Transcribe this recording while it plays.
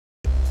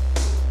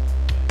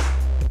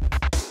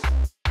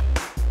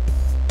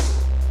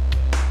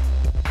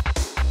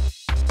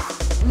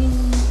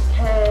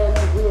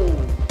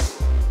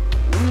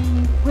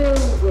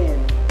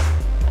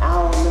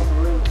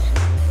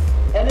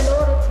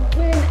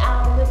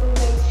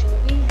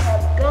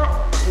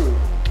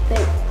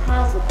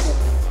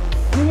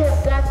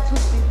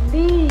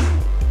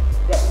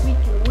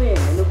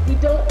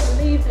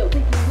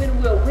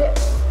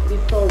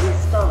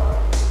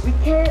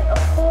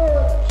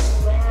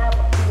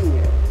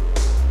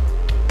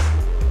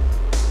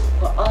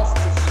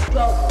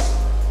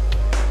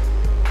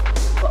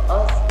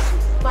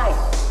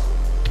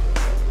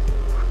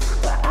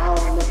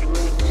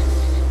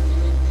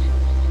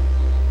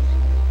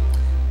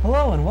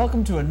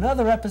welcome to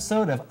another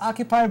episode of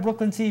Occupy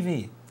Brooklyn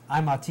TV.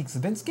 I'm Atik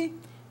Zabinski.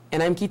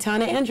 And I'm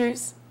Kitana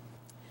Andrews.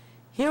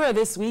 Here are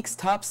this week's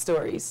top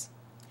stories.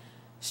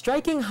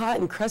 Striking hot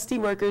and Crusty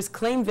workers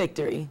claim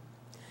victory.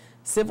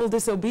 Civil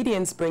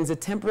disobedience brings a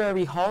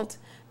temporary halt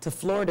to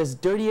Florida's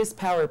dirtiest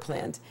power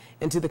plant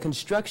and to the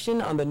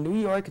construction on the New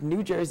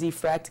York-New Jersey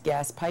fracked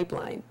gas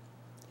pipeline.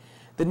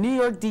 The New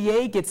York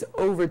DA gets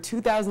over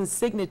 2,000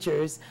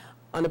 signatures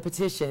on a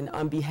petition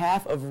on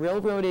behalf of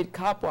railroaded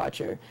cop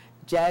watcher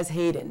Jazz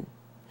Hayden.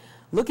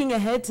 Looking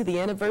ahead to the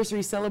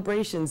anniversary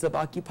celebrations of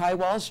Occupy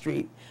Wall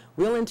Street,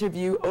 we'll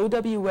interview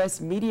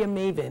OWS media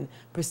maven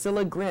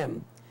Priscilla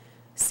Grimm.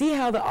 See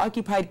how the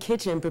Occupied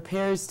Kitchen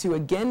prepares to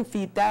again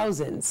feed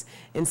thousands,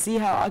 and see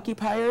how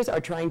occupiers are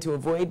trying to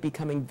avoid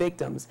becoming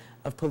victims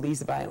of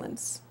police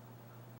violence.